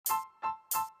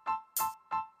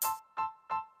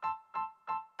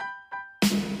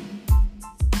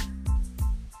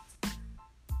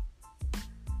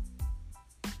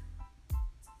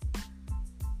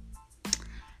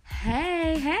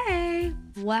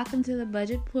Welcome to the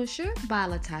Budget Pusher by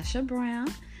Latasha Brown.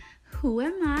 Who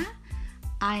am I?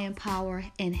 I empower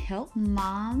and help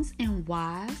moms and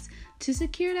wives to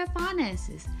secure their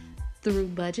finances through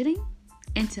budgeting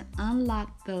and to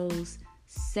unlock those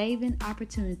saving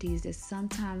opportunities that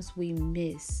sometimes we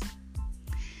miss.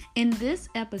 In this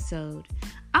episode,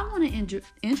 I want to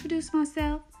introduce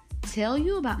myself, tell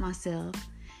you about myself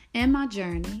and my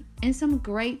journey, and some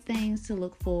great things to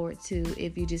look forward to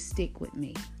if you just stick with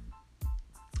me.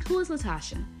 Who is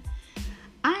Latasha?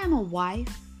 I am a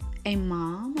wife, a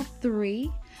mom of 3.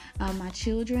 My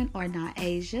children are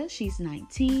Naasia. She's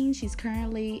 19. She's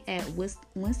currently at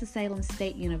Winston-Salem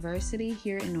State University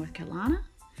here in North Carolina.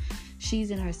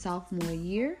 She's in her sophomore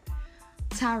year.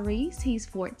 Tyrese, he's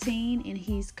 14, and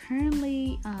he's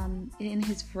currently in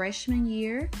his freshman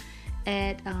year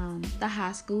at the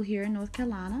high school here in North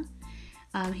Carolina.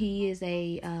 He is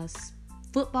a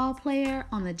football player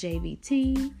on the JV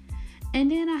team. And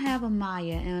then I have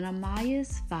Amaya, and Amaya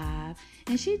is 5,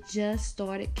 and she just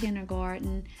started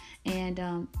kindergarten,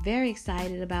 and very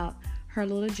excited about her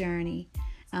little journey.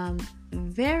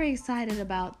 Very excited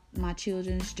about my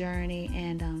children's journey,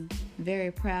 and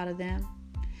very proud of them.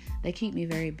 They keep me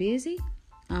very busy.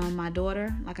 My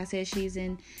daughter, like I said, she's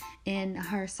in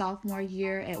her sophomore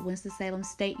year at Winston-Salem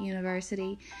State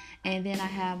University. And then I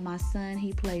have my son,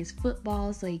 he plays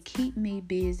football, so he keeps me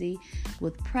busy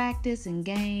with practice and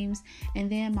games.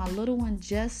 And then my little one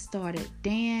just started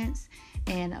dance.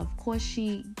 And of course,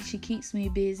 she keeps me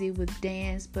busy with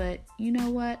dance. But you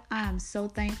know what? I am so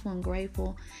thankful and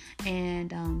grateful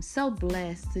and so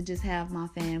blessed to just have my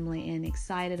family and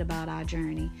excited about our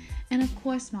journey. And of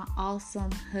course, my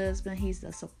awesome husband. He's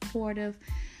a supportive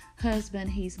husband.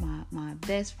 He's my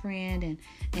best friend,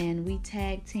 and we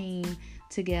tag team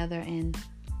together. And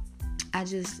I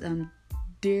just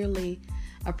dearly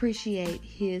appreciate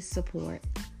his support.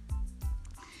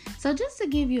 So just to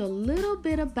give you a little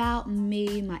bit about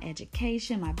me, my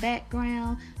education, my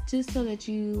background, just so that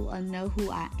you know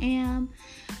who I am.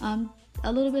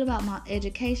 A little bit about my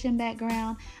education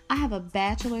background. I have a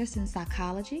bachelor's in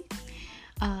psychology.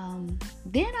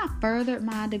 Then I furthered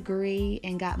my degree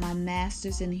and got my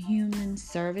master's in human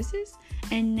services.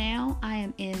 And now I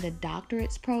am in the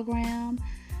doctorate's program.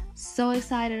 So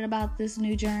excited about this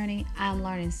new journey. I'm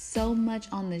learning so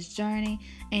much on this journey,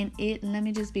 and let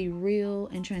me just be real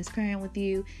and transparent with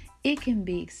you. It can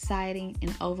be exciting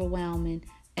and overwhelming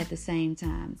at the same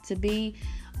time. To be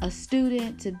a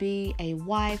student, to be a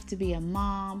wife, to be a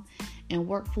mom, and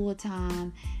work full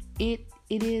time, it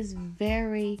is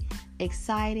very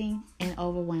exciting and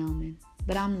overwhelming,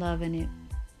 but I'm loving it.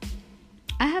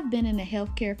 I have been in the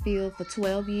healthcare field for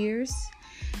 12 years.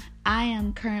 I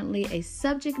am currently a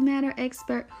subject matter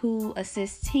expert who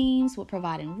assists teams with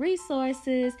providing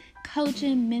resources,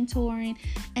 coaching, mentoring,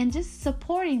 and just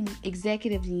supporting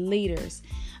executive leaders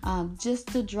just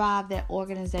to drive their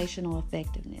organizational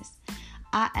effectiveness.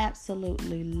 I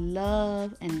absolutely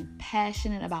love and am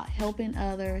passionate about helping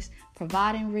others,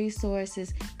 providing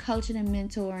resources, coaching and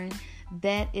mentoring.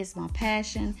 That is my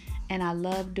passion, and I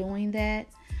love doing that.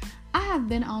 I have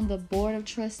been on the board of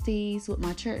trustees with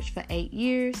my church for 8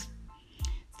 years.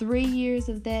 3 years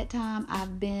of that time,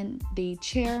 I've been the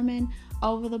chairman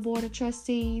over the board of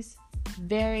trustees.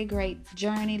 Very great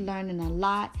journey, learning a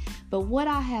lot. But what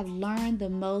I have learned the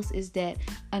most is that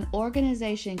an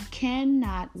organization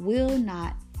will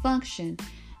not function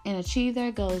and achieve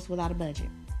their goals without a budget.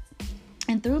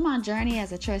 And through my journey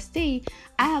as a trustee,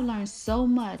 I have learned so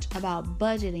much about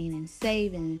budgeting and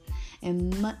saving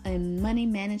and money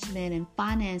management and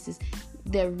finances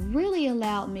that really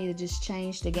allowed me to just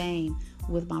change the game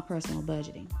with my personal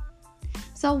budgeting.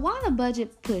 So why the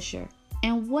budget pusher?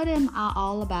 And what am I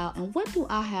all about? And what do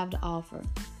I have to offer?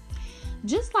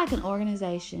 Just like an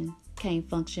organization can't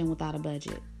function without a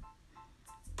budget.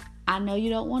 I know you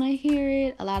don't want to hear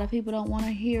it. A lot of people don't want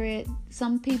to hear it.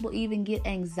 Some people even get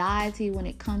anxiety when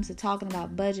it comes to talking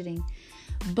about budgeting.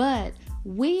 But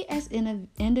we as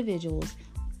individuals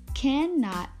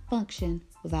cannot function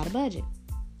without a budget.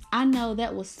 I know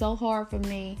that was so hard for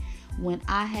me when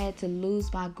I had to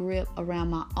lose my grip around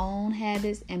my own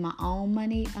habits and my own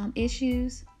money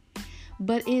issues.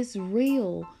 But it's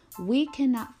real. We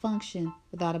cannot function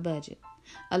without a budget.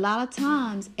 A lot of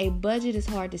times, a budget is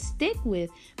hard to stick with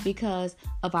because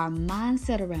of our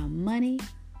mindset around money.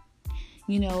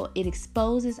 You know, it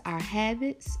exposes our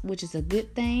habits, which is a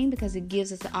good thing because it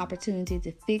gives us the opportunity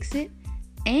to fix it.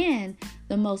 And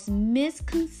the most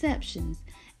misconceptions,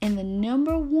 and the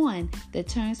number one that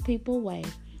turns people away,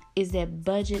 is that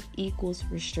budget equals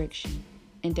restriction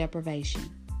and deprivation.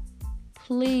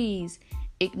 Please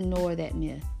ignore that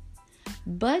myth.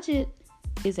 Budget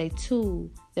is a tool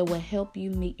that will help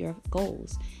you meet your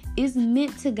goals. It's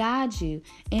meant to guide you,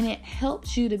 and it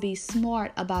helps you to be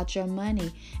smart about your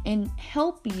money and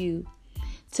help you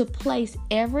to place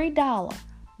every dollar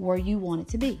where you want it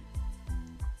to be.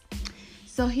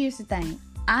 So here's the thing.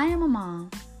 I am a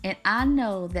mom, and I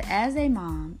know that as a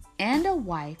mom and a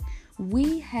wife,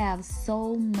 we have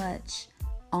so much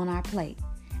on our plate.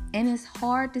 And it's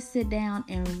hard to sit down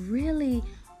and really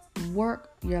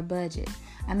work your budget.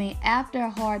 I mean, after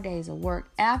hard days of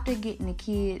work, after getting the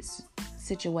kids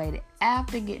situated,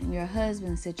 after getting your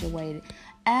husband situated,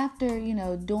 after,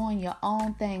 doing your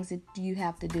own things that you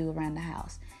have to do around the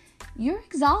house, you're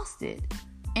exhausted.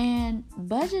 And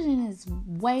budgeting is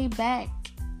way back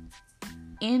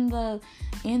in the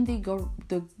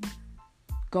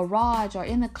garage or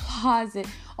in the closet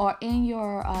or in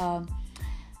your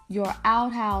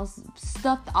outhouse,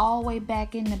 stuffed all the way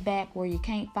back in the back where you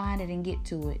can't find it and get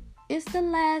to it. It's the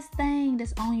last thing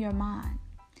that's on your mind.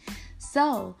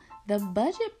 So the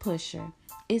budget pusher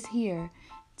is here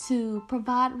to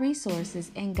provide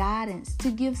resources and guidance,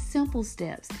 to give simple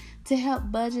steps to help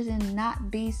budgeting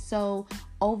not be so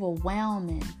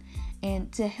overwhelming,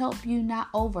 and to help you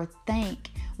not overthink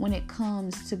when it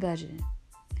comes to budgeting,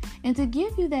 and to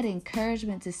give you that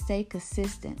encouragement to stay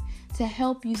consistent, to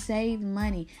help you save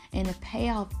money and to pay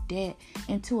off debt,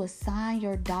 and to assign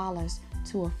your dollars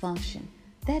to a function.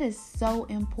 That is so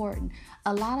important.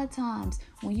 A lot of times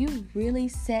when you really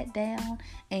sit down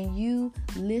and you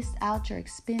list out your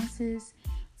expenses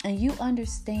and you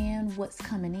understand what's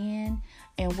coming in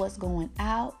and what's going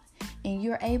out, and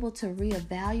you're able to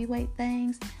reevaluate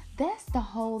things, that's the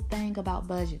whole thing about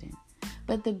budgeting.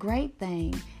 But the great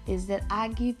thing is that I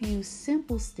give you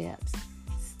simple steps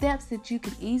that you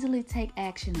can easily take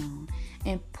action on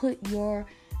and put your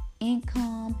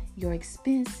income, your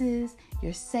expenses,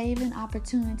 your saving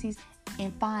opportunities,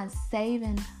 and find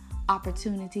saving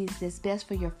opportunities that's best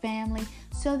for your family,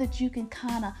 so that you can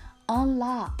kind of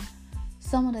unlock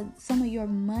some of your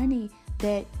money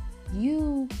that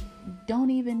you don't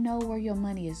even know where your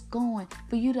money is going,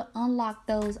 for you to unlock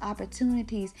those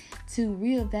opportunities to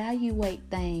reevaluate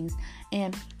things.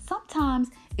 And sometimes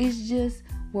it's just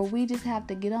where we just have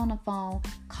to get on the phone,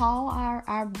 call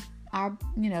our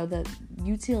the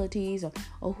utilities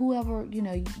or whoever,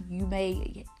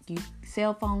 you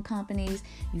cell phone companies,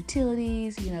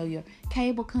 utilities, your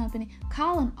cable company,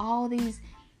 calling all these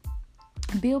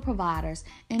bill providers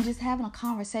and just having a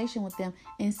conversation with them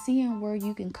and seeing where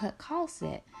you can cut costs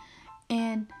at.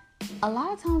 And a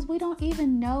lot of times we don't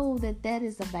even know that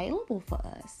is available for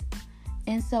us.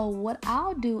 And so what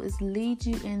I'll do is lead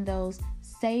you in those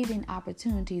saving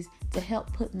opportunities to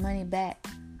help put money back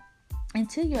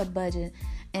into your budget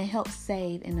and help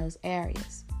save in those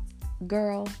areas.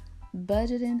 Girl,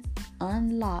 budgeting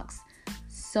unlocks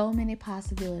so many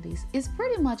possibilities. It's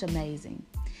pretty much amazing.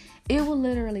 It will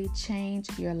literally change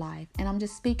your life. And I'm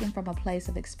just speaking from a place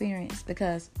of experience,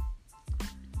 because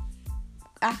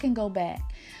I can go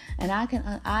back and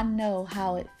I know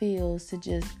how it feels to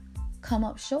just come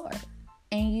up short.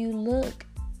 And you look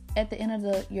at the end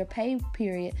of your pay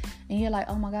period and you're like,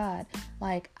 oh my God,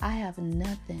 like I have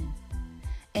nothing.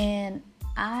 And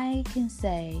I can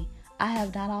say I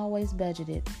have not always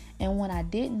budgeted. And when I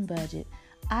didn't budget,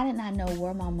 I did not know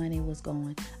where my money was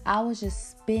going. I was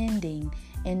just spending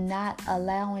and not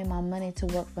allowing my money to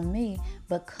work for me,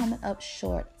 but coming up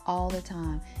short all the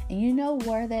time. And you know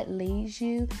where that leads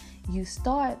you? You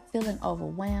start feeling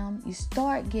overwhelmed. You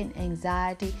start getting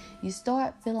anxiety. You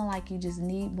start feeling like you just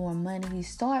need more money. You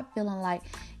start feeling like,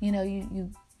 you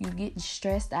getting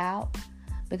stressed out,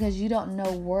 because you don't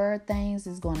know where things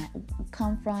is going to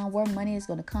come from, where money is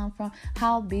going to come from,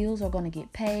 how bills are going to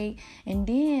get paid. And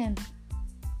then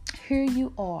here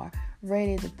you are,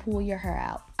 ready to pull your hair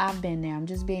out. I've been there. I'm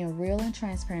just being real and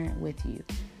transparent with you.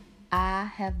 I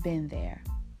have been there.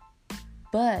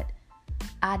 But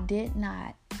I did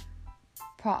not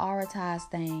prioritize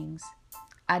things.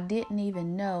 I didn't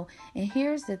even know. And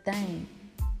here's the thing.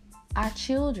 Our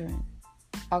children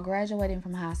are graduating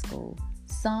from high school.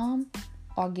 Some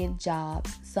are getting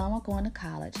jobs. Some are going to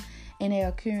college. And they're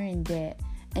accruing debt.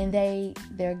 And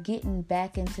they're getting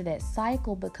back into that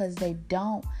cycle because they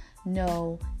don't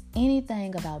know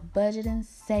anything about budgeting,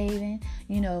 saving,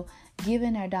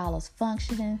 giving their dollars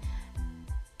functioning,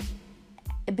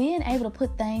 being able to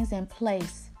put things in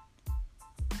place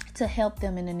to help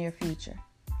them in the near future.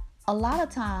 A lot of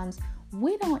times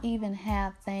we don't even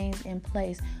have things in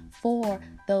place for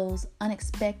those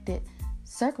unexpected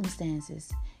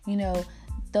circumstances.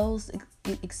 Those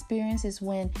experiences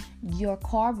when your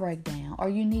car breaks down, or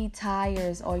you need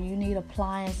tires, or you need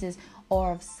appliances,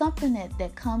 or something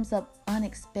that comes up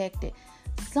unexpected.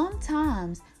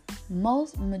 sometimes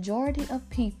majority of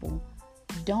people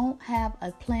don't have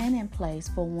a plan in place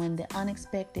for when the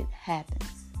unexpected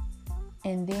happens.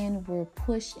 And then we're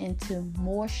pushed into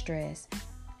more stress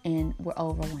and we're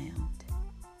overwhelmed.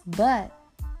 But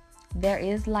there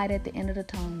is light at the end of the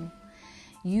tunnel.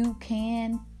 You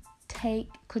can take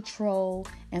control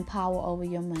and power over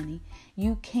your money.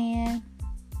 You can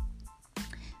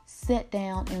sit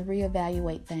down and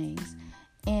reevaluate things.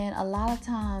 And a lot of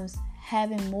times,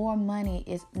 having more money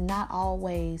is not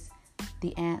always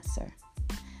the answer.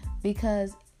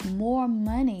 Because more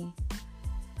money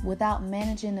without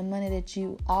managing the money that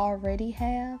you already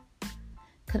have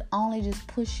could only just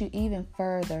push you even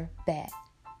further back.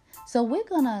 So we're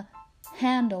going to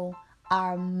handle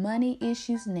our money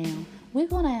issues now. We're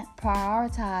going to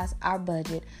prioritize our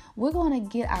budget. We're going to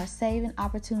get our saving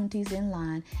opportunities in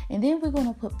line. And then we're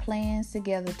going to put plans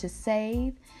together to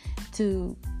save,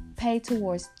 to pay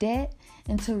towards debt,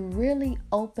 and to really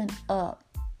open up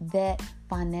that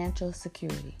financial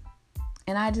security.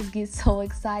 And I just get so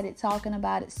excited talking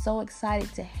about it, so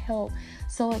excited to help,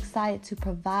 so excited to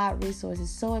provide resources,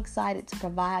 so excited to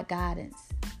provide guidance.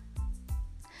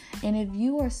 And if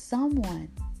you are someone,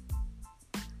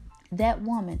 that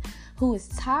woman who is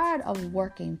tired of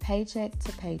working paycheck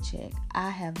to paycheck,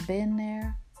 I have been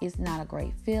there. It's not a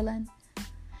great feeling.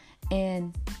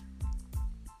 And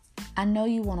I know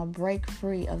you want to break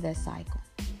free of that cycle.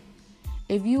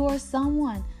 If you are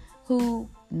someone who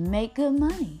make good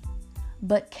money,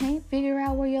 but can't figure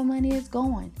out where your money is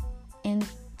going and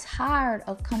tired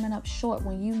of coming up short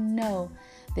when you know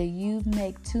that you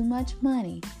make too much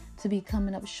money to be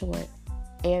coming up short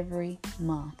every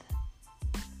month.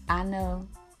 I know,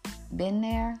 been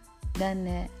there, done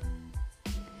that.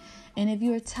 And if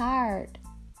you're tired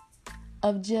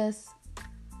of just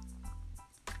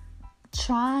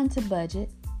trying to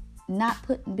budget, not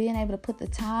being able to put the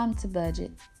time to budget,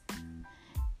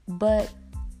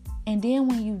 and then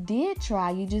when you did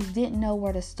try, you just didn't know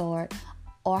where to start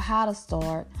or how to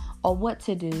start or what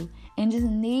to do, and just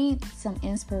need some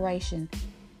inspiration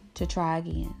to try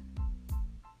again.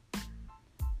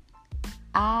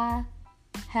 I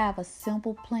have a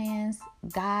simple plans,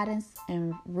 guidance,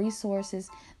 and resources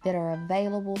that are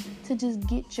available to just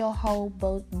get your whole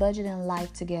budget and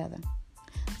life together.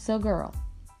 So girl,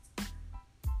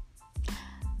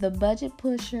 the Budget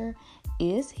Pusher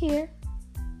is here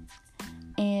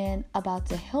and about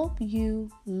to help you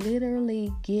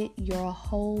literally get your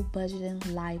whole budget and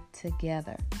life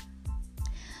together.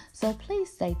 So please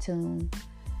stay tuned.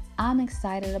 I'm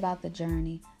excited about the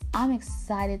journey. I'm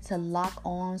excited to lock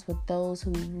arms with those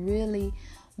who really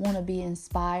want to be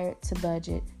inspired to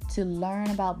budget, to learn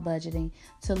about budgeting,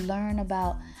 to learn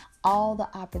about all the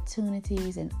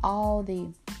opportunities and all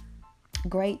the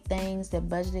great things that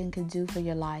budgeting can do for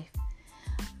your life.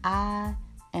 I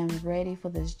am ready for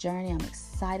this journey. I'm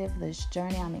excited for this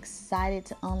journey. I'm excited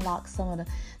to unlock some of the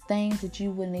things that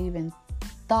you wouldn't even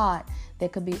thought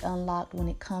that could be unlocked when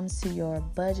it comes to your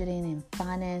budgeting and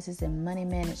finances and money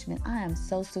management. I am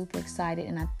so super excited,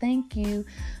 and I thank you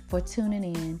for tuning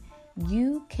in.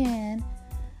 You can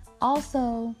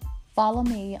also follow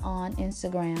me on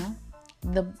Instagram,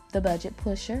 the Budget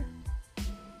Pusher,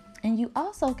 and you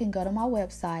also can go to my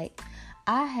website.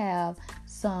 I have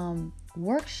some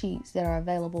worksheets that are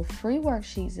available, free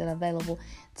worksheets that are available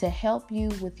to help you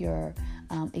with your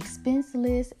expense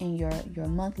list and your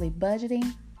monthly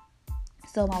budgeting.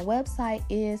 So my website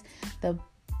is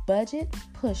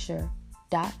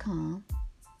thebudgetpusher.com.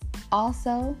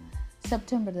 Also,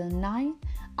 September the 9th,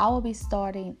 I will be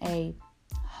starting a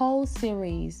whole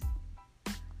series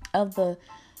of the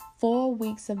 4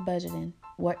 weeks of budgeting,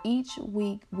 where each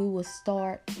week we will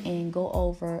start and go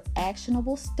over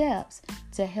actionable steps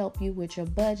to help you with your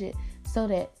budget so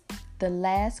that the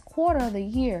last quarter of the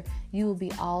year you will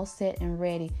be all set and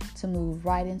ready to move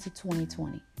right into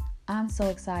 2020. I'm so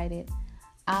excited.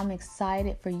 I'm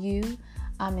excited for you.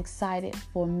 I'm excited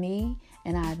for me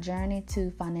and our journey to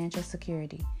financial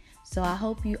security. So I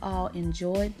hope you all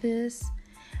enjoyed this.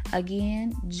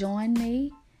 Again, join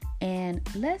me and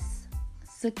let's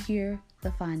secure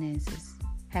the finances.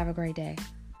 Have a great day.